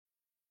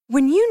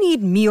When you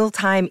need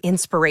mealtime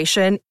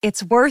inspiration,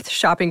 it's worth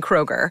shopping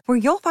Kroger, where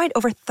you'll find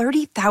over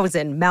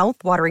 30,000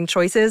 mouth-watering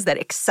choices that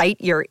excite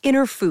your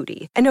inner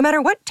foodie. And no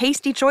matter what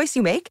tasty choice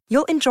you make,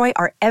 you'll enjoy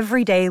our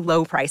everyday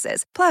low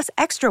prices, plus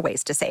extra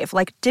ways to save,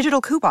 like digital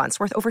coupons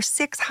worth over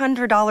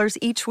 $600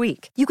 each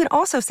week. You can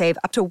also save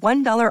up to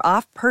 $1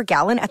 off per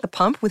gallon at the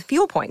pump with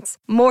fuel points.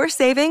 More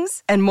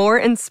savings and more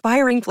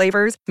inspiring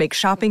flavors make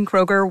shopping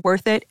Kroger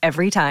worth it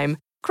every time.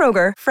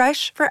 Kroger,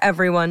 fresh for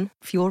everyone.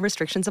 Fuel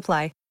restrictions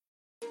apply.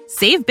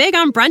 Save big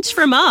on brunch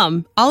for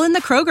mom, all in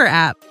the Kroger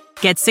app.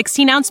 Get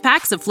 16-ounce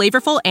packs of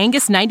flavorful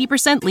Angus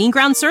 90% lean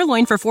ground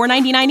sirloin for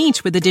 $4.99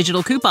 each with a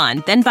digital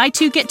coupon. Then buy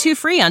 2, get 2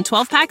 free on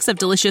 12 packs of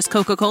delicious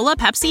Coca-Cola,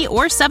 Pepsi,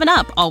 or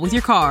 7-Up, all with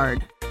your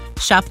card.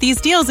 Shop these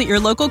deals at your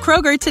local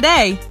Kroger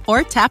today,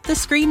 or tap the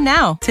screen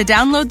now to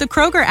download the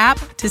Kroger app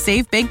to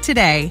save big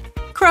today.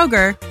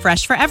 Kroger,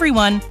 fresh for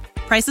everyone.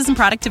 Prices and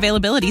product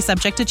availability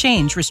subject to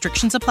change.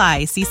 Restrictions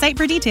apply. See site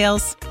for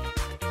details.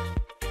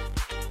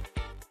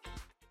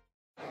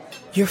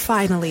 You're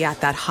finally at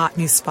that hot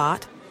new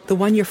spot, the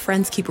one your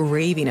friends keep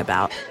raving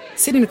about,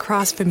 sitting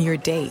across from your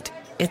date.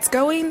 It's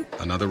going...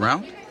 Another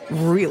round?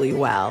 Really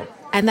well.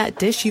 And that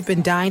dish you've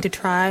been dying to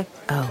try,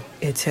 oh,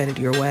 it's headed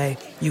your way.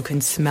 You can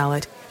smell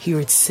it,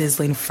 hear it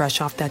sizzling fresh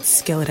off that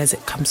skillet as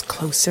it comes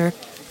closer,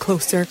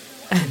 closer,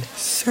 and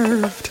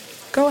served.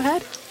 Go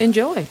ahead,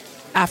 enjoy.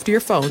 After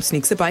your phone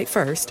sneaks a bite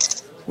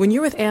first. When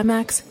you're with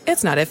Amex,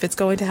 it's not if it's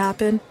going to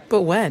happen,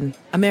 but when.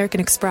 American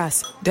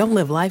Express. Don't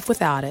live life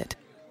without it.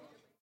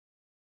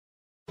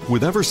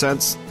 With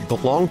Eversense, the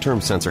long-term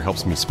sensor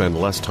helps me spend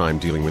less time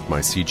dealing with my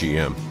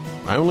CGM.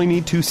 I only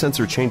need 2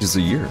 sensor changes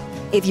a year.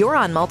 If you're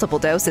on multiple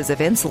doses of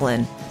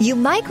insulin, you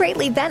might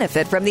greatly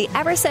benefit from the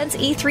Eversense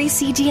E3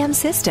 CGM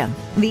system,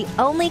 the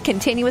only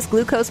continuous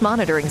glucose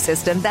monitoring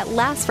system that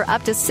lasts for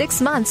up to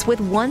 6 months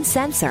with 1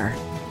 sensor.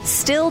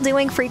 Still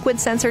doing frequent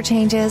sensor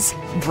changes?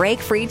 Break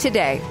free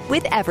today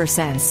with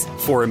Eversense.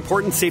 For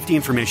important safety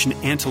information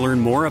and to learn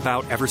more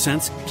about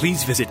Eversense,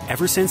 please visit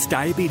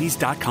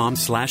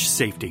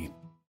eversensediabetes.com/safety.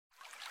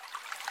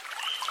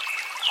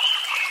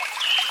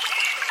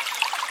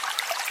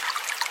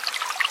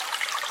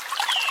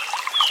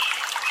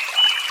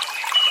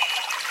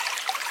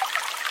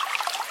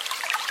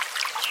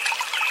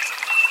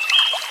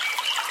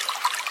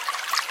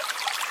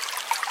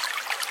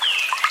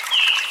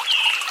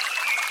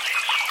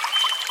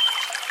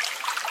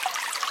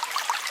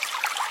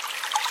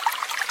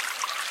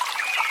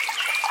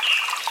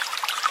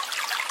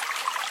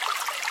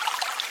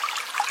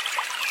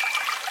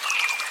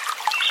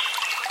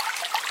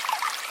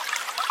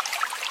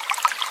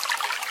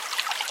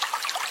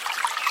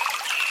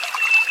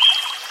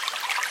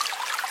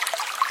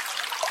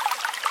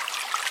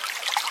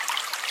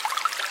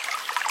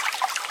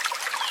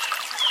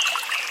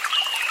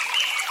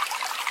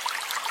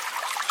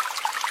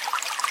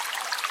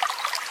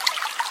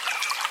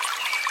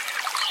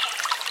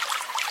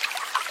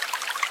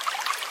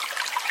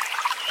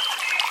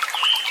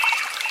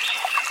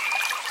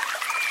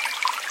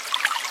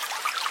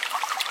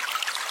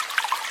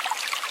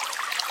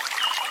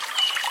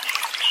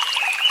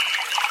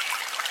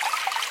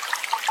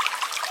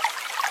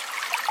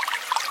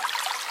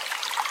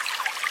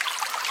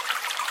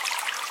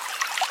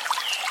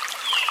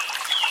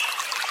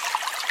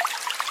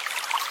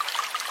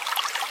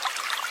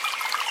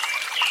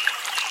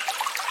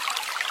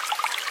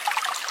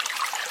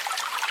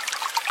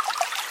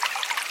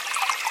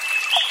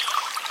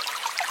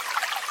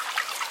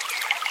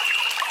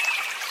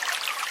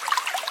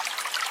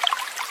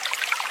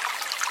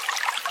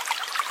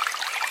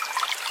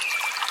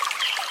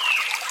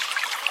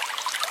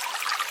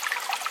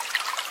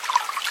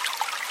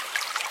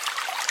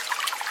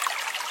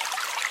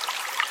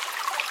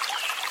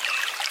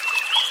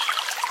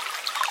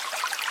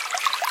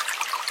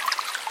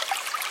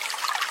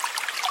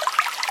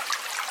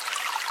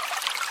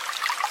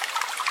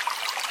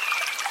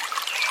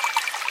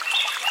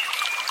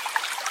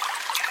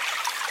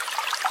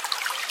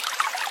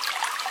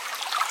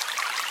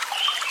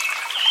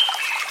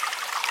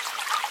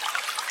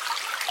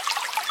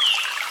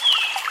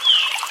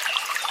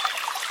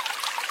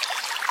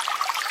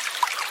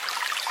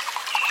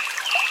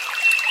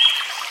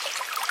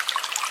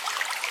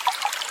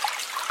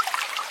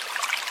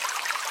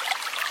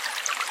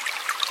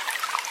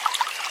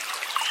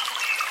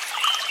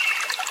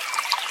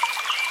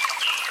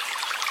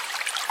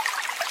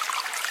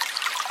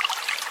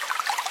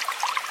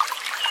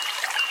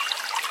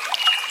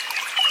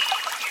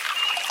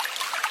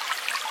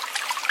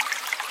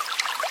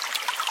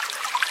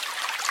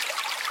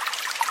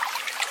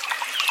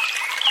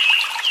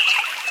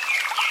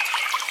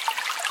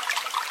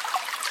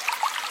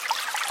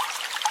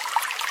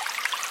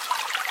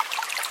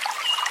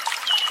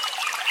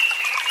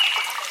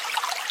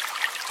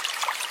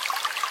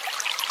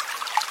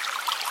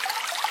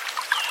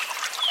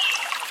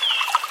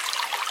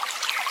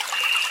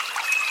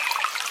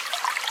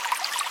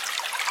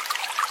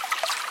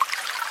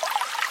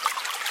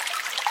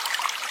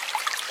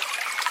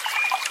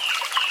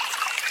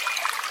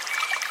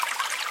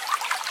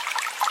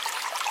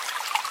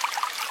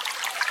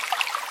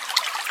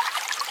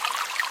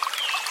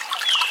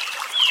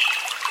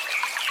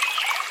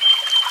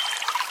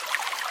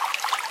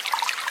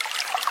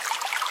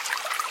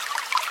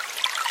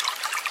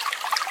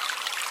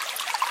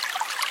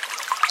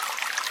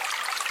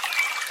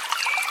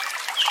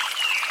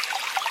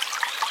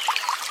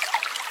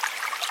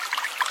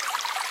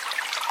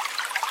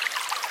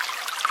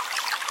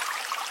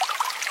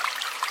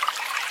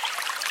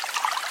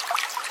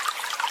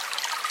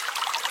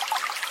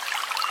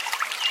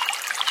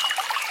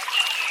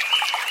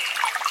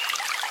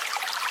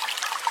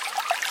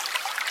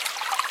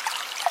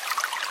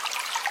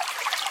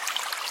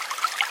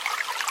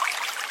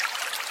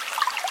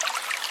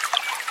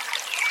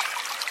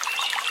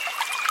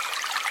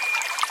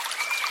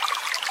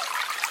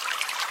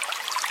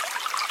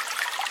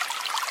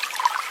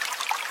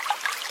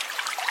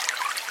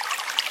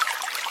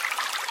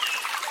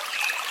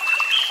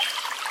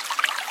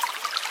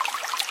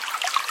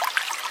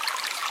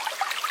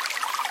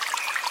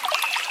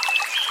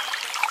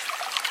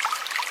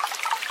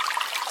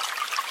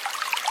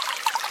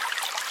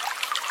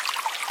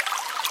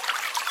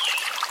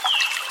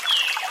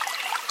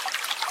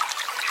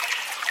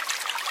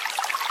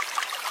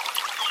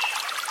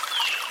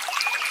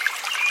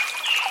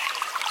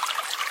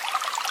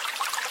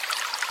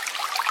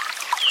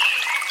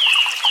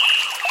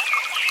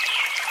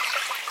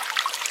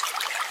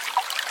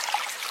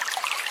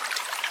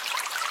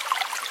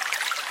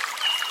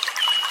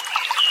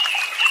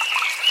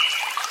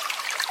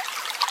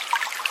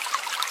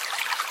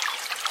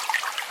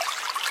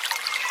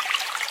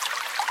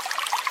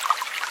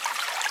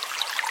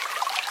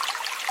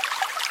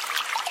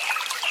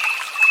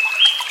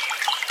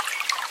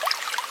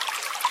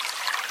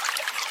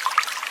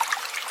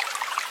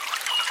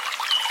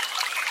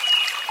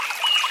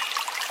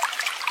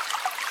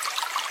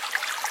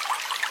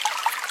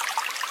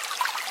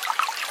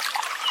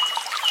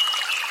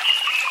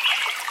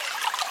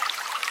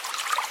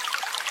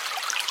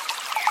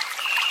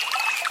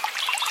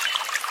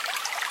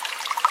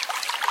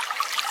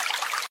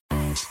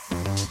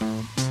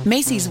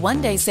 Macy's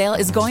one-day sale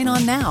is going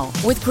on now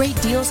with great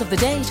deals of the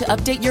day to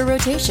update your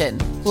rotation,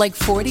 like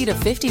 40 to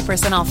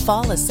 50% off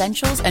fall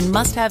essentials and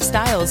must-have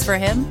styles for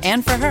him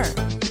and for her.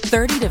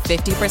 30 to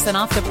 50%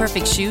 off the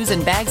perfect shoes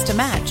and bags to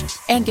match,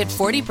 and get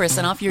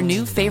 40% off your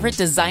new favorite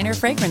designer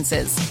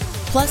fragrances.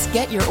 Plus,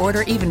 get your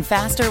order even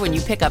faster when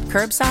you pick up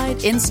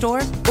curbside,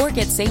 in-store, or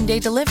get same-day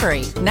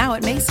delivery, now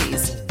at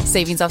Macy's.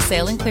 Savings off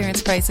sale and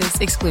clearance prices.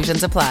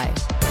 Exclusions apply.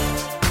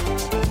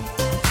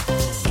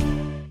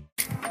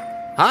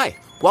 Hi,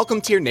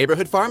 welcome to your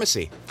neighborhood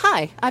pharmacy.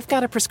 Hi, I've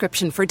got a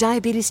prescription for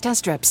diabetes test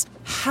strips.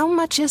 How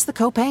much is the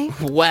copay?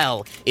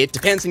 Well, it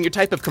depends on your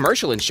type of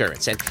commercial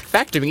insurance and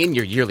factoring in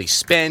your yearly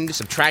spend,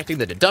 subtracting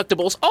the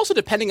deductibles, also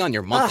depending on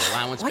your monthly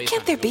allowance. Why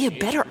can't there be a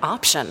better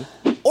option?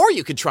 Or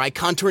you could try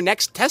Contour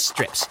Next test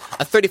strips.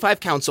 A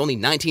 35 count's only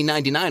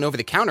 $19.99 over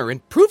the counter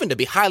and proven to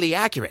be highly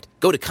accurate.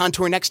 Go to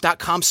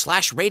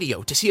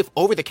contournext.com/radio to see if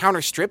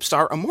over-the-counter strips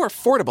are a more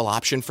affordable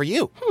option for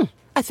you.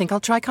 I think I'll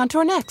try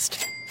Contour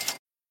Next.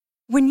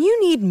 When you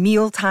need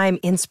mealtime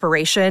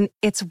inspiration,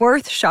 it's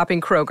worth shopping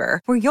Kroger,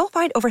 where you'll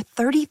find over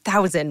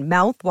 30,000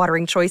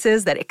 mouth-watering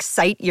choices that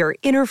excite your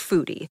inner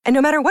foodie. And no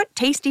matter what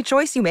tasty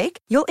choice you make,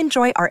 you'll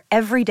enjoy our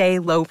everyday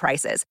low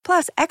prices,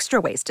 plus extra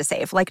ways to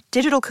save, like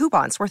digital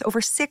coupons worth over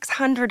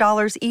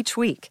 $600 each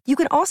week. You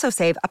can also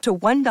save up to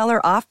 $1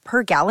 off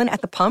per gallon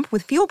at the pump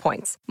with fuel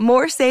points.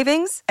 More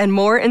savings and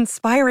more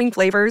inspiring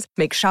flavors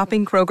make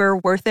shopping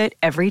Kroger worth it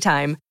every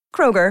time.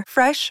 Kroger,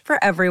 fresh for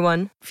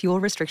everyone. Fuel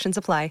restrictions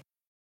apply.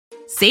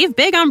 Save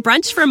big on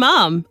brunch for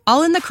mom,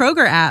 all in the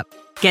Kroger app.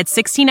 Get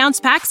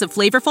 16-ounce packs of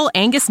flavorful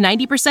Angus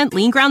 90%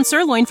 lean ground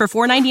sirloin for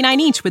 $4.99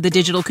 each with a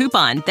digital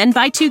coupon. Then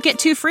buy 2, get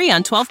 2 free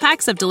on 12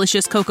 packs of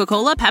delicious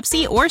Coca-Cola,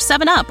 Pepsi, or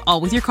 7-Up, all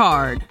with your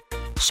card.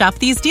 Shop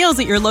these deals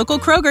at your local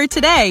Kroger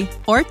today,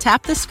 or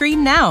tap the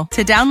screen now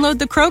to download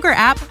the Kroger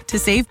app to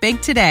save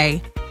big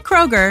today.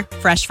 Kroger,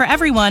 fresh for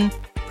everyone.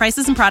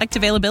 Prices and product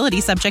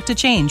availability subject to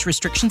change.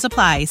 Restrictions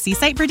apply. See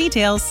site for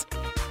details.